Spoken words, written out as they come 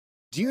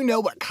Do you know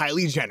what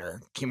Kylie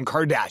Jenner, Kim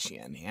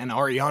Kardashian, and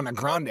Ariana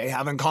Grande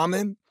have in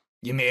common?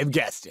 You may have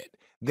guessed it.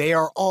 They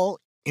are all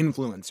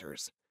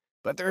influencers.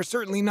 But they're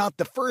certainly not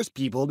the first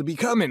people to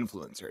become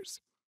influencers.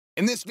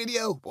 In this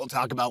video, we'll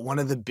talk about one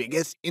of the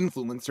biggest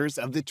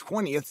influencers of the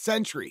 20th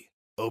century,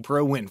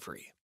 Oprah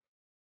Winfrey.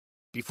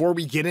 Before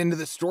we get into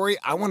the story,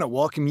 I want to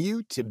welcome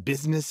you to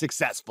Business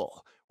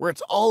Successful, where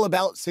it's all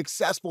about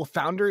successful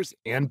founders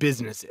and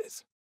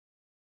businesses.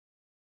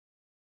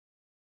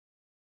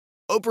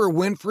 Oprah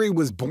Winfrey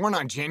was born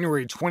on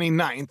January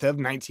 29th of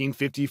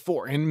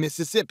 1954 in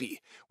Mississippi,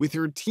 with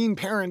her teen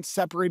parents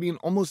separating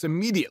almost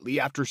immediately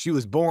after she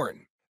was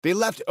born. They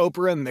left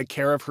Oprah in the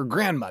care of her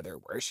grandmother,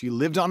 where she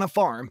lived on a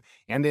farm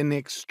and in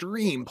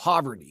extreme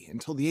poverty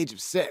until the age of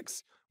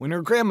 6, when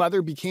her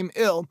grandmother became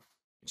ill.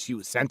 She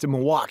was sent to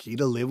Milwaukee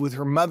to live with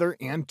her mother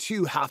and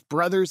two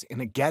half-brothers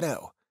in a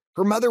ghetto.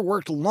 Her mother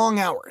worked long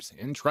hours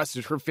and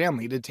trusted her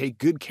family to take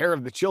good care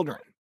of the children.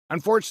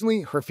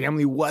 Unfortunately, her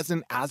family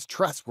wasn't as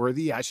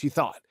trustworthy as she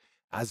thought,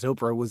 as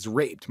Oprah was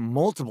raped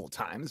multiple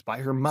times by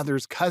her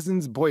mother's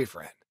cousin's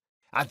boyfriend.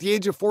 At the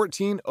age of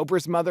 14,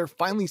 Oprah's mother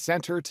finally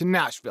sent her to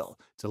Nashville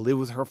to live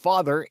with her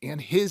father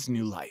and his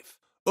new life.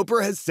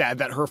 Oprah has said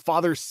that her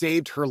father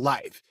saved her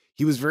life.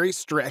 He was very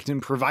strict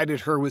and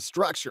provided her with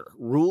structure,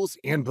 rules,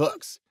 and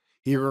books.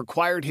 He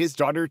required his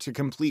daughter to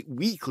complete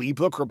weekly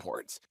book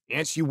reports,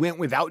 and she went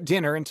without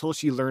dinner until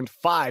she learned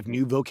 5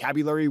 new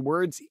vocabulary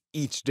words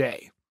each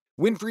day.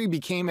 Winfrey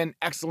became an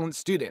excellent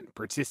student,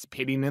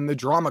 participating in the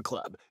drama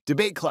club,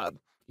 debate club,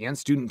 and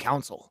student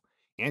council,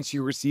 and she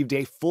received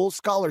a full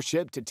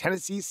scholarship to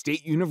Tennessee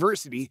State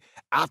University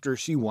after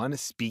she won a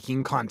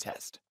speaking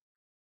contest.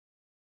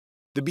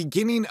 The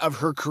beginning of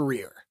her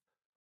career.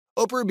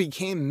 Oprah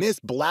became Miss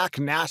Black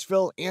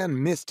Nashville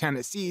and Miss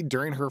Tennessee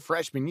during her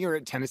freshman year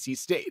at Tennessee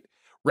State.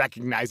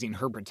 Recognizing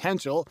her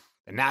potential,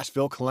 the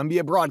Nashville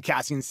Columbia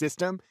Broadcasting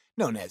System,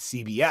 known as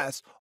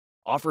CBS,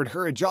 offered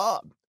her a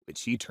job, which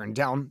she turned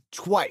down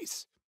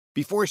twice,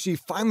 before she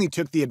finally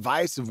took the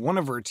advice of one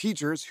of her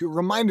teachers who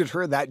reminded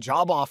her that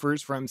job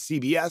offers from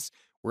CBS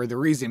were the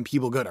reason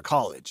people go to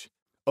college.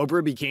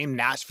 Oprah became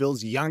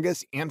Nashville's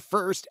youngest and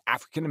first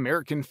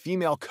African-American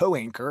female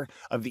co-anchor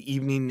of the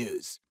evening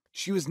news.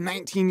 She was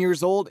 19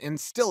 years old and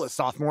still a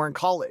sophomore in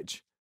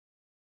college.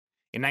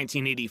 In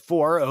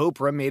 1984,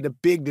 Oprah made a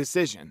big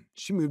decision.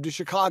 She moved to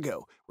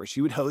Chicago, where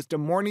she would host a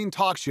morning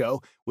talk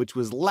show, which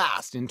was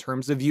last in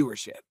terms of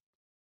viewership.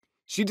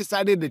 She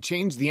decided to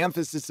change the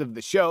emphasis of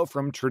the show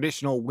from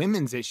traditional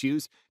women's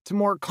issues to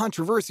more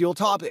controversial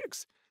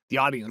topics. The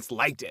audience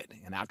liked it,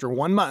 and after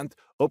 1 month,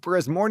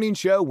 Oprah's morning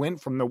show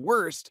went from the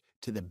worst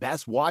to the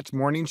best-watched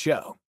morning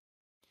show.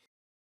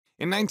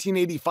 In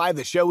 1985,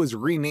 the show was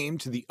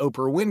renamed to The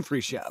Oprah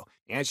Winfrey Show,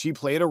 and she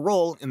played a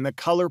role in The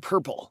Color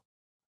Purple,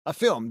 a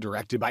film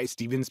directed by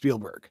Steven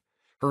Spielberg.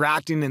 Her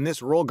acting in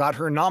this role got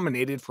her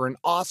nominated for an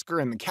Oscar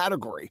in the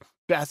category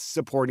Best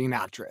Supporting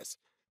Actress,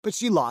 but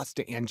she lost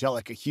to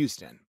Angelica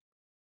Houston.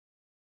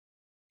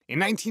 In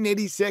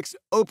 1986,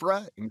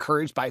 Oprah,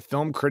 encouraged by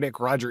film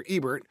critic Roger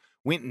Ebert,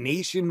 went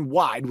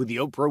nationwide with The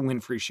Oprah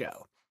Winfrey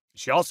Show.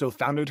 She also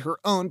founded her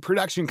own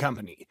production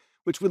company,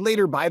 which would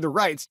later buy the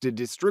rights to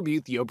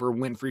distribute The Oprah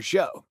Winfrey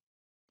Show.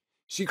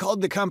 She called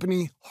the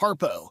company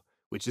Harpo,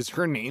 which is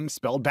her name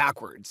spelled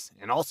backwards,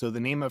 and also the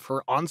name of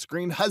her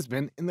on-screen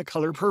husband in The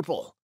Color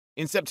Purple.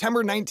 In September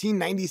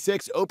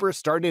 1996, Oprah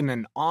started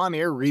an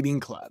on-air reading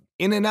club.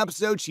 In an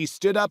episode, she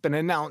stood up and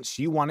announced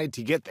she wanted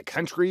to get the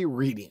country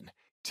reading,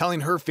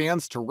 telling her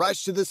fans to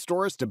rush to the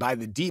stores to buy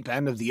The Deep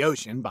End of the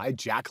Ocean by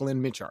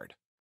Jacqueline Mitchard.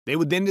 They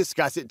would then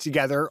discuss it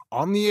together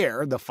on the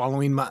air the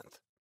following month.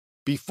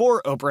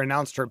 Before Oprah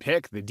announced her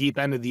pick, The Deep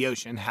End of the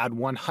Ocean had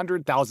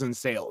 100,000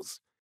 sales.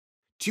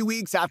 2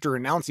 weeks after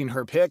announcing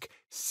her pick,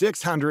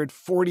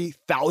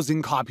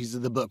 640,000 copies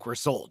of the book were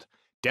sold,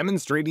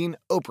 demonstrating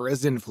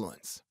Oprah's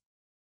influence.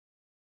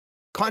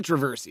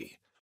 Controversy.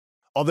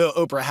 Although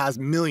Oprah has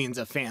millions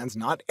of fans,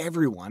 not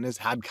everyone has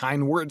had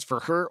kind words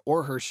for her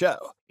or her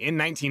show. In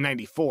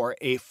 1994,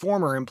 a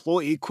former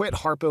employee quit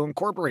Harpo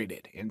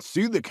Incorporated and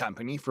sued the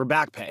company for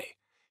back pay.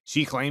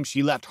 She claimed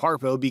she left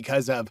Harpo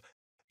because of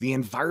the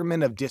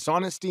environment of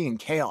dishonesty and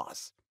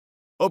chaos.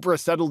 Oprah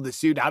settled the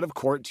suit out of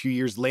court 2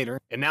 years later,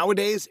 and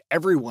nowadays,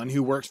 everyone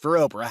who works for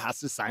Oprah has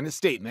to sign a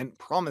statement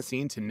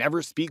promising to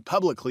never speak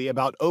publicly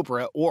about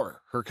Oprah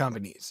or her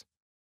companies.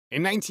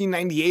 In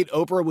 1998,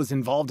 Oprah was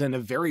involved in a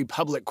very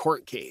public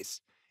court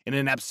case. In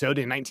an episode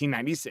in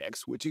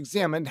 1996, which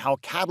examined how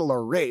cattle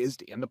are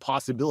raised and the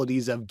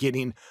possibilities of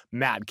getting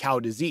mad cow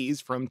disease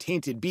from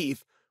tainted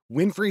beef,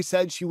 Winfrey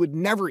said she would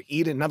never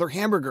eat another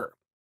hamburger.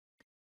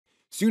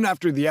 Soon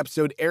after the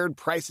episode aired,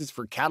 prices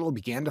for cattle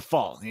began to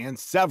fall, and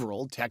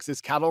several Texas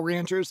cattle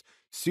ranchers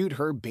sued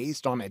her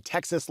based on a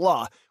Texas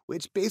law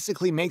which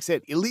basically makes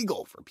it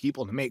illegal for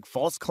people to make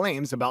false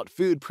claims about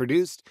food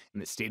produced in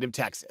the state of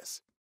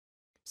Texas.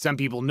 Some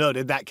people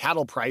noted that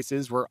cattle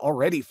prices were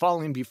already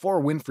falling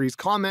before Winfrey's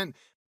comment,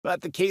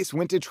 but the case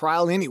went to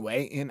trial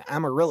anyway in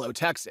Amarillo,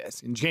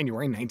 Texas, in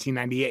January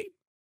 1998.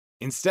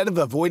 Instead of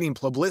avoiding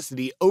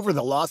publicity over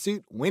the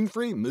lawsuit,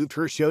 Winfrey moved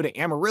her show to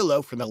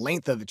Amarillo for the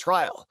length of the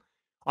trial.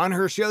 On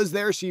her shows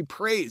there, she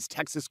praised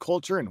Texas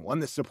culture and won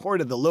the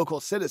support of the local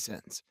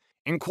citizens.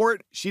 In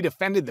court, she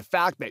defended the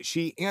fact that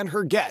she and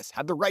her guests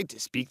had the right to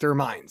speak their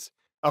minds.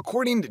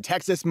 According to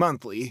Texas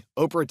Monthly,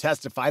 Oprah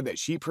testified that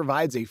she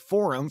provides a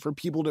forum for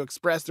people to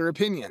express their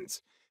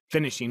opinions,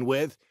 finishing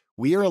with,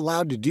 "We are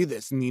allowed to do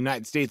this in the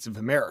United States of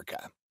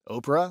America."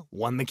 Oprah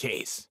won the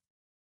case.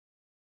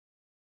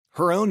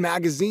 Her own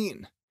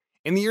magazine.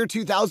 In the year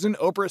 2000,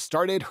 Oprah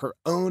started her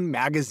own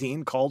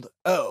magazine called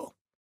O.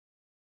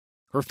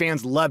 Her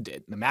fans loved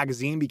it, and the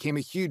magazine became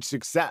a huge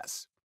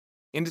success.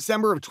 In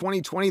December of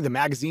 2020, the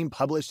magazine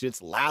published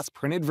its last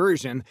printed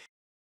version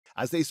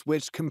as they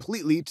switched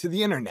completely to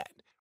the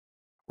internet,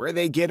 where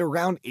they get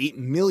around 8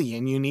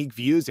 million unique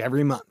views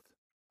every month.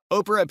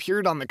 Oprah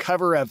appeared on the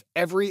cover of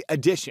every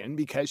edition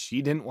because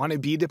she didn't want to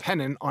be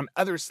dependent on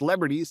other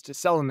celebrities to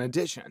sell an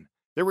edition.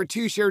 There were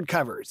 2 shared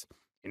covers,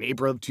 in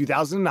April of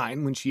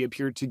 2009 when she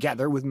appeared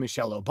together with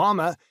Michelle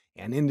Obama,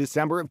 and in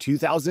December of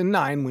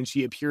 2009 when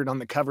she appeared on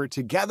the cover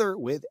together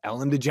with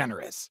Ellen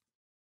DeGeneres.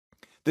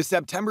 The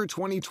September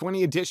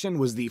 2020 edition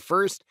was the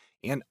first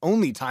and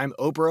only time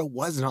Oprah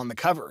wasn't on the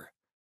cover.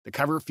 The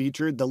cover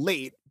featured the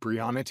late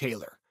Breonna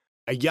Taylor,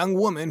 a young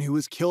woman who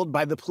was killed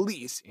by the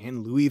police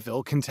in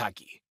Louisville,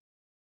 Kentucky.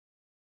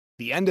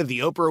 The end of the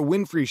Oprah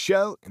Winfrey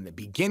Show and the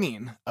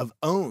beginning of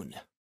OWN.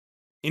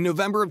 In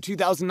November of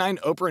 2009,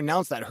 Oprah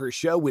announced that her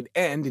show would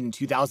end in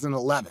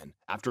 2011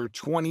 after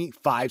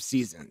 25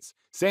 seasons,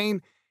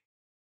 saying,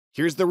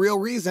 "Here's the real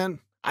reason.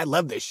 I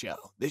love this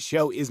show. This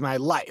show is my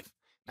life.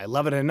 I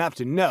love it enough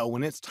to know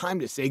when it's time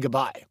to say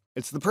goodbye.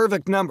 It's the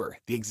perfect number,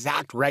 the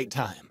exact right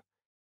time."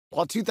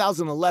 While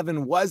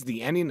 2011 was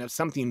the ending of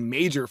something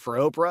major for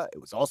Oprah,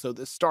 it was also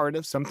the start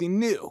of something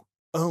new,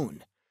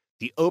 OWN,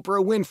 the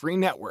Oprah Winfrey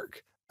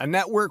Network, a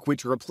network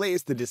which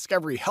replaced the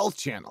Discovery Health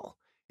Channel.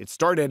 It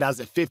started as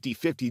a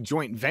 50-50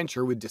 joint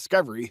venture with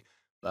Discovery,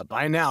 but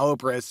by now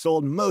Oprah has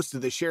sold most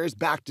of the shares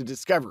back to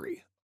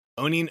Discovery,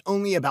 owning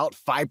only about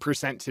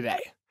 5%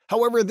 today.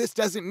 However, this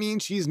doesn't mean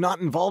she's not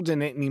involved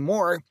in it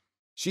anymore.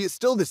 She is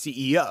still the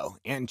CEO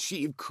and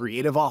Chief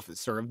Creative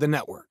Officer of the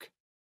network.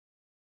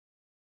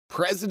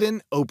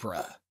 President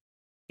Oprah.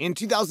 In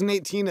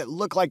 2018, it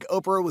looked like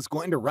Oprah was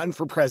going to run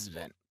for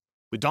president,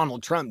 with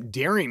Donald Trump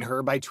daring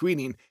her by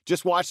tweeting,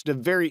 "Just watched a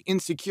very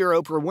insecure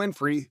Oprah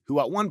Winfrey, who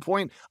at one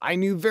point I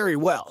knew very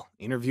well,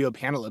 interview a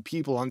panel of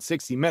people on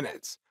 60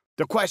 Minutes.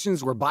 The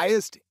questions were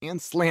biased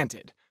and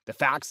slanted, the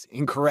facts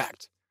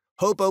incorrect.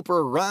 Hope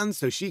Oprah runs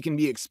so she can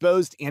be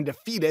exposed and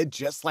defeated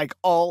just like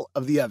all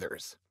of the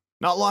others."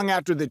 Not long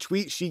after the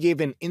tweet, she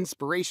gave an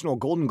inspirational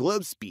Golden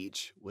Globe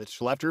speech,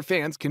 which left her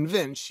fans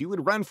convinced she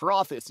would run for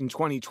office in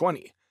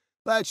 2020.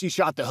 But she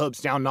shot the hopes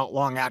down not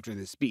long after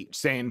the speech,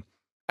 saying,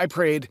 "I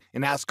prayed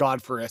and asked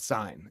God for a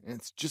sign.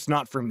 It's just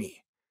not for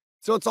me."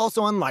 So it's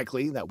also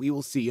unlikely that we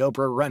will see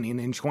Oprah running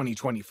in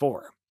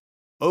 2024.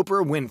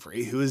 Oprah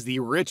Winfrey, who is the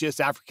richest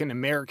African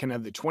American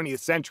of the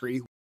 20th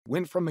century,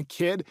 went from a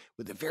kid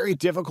with a very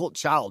difficult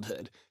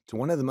childhood to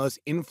one of the most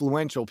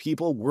influential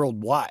people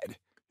worldwide,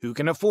 who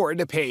can afford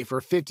to pay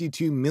for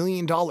 $52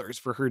 million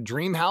for her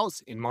dream house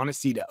in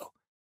Montecito.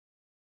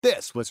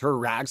 This was her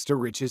rags to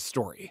riches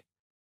story.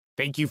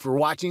 Thank you for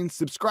watching,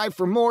 subscribe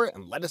for more,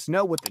 and let us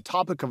know what the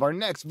topic of our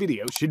next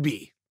video should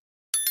be.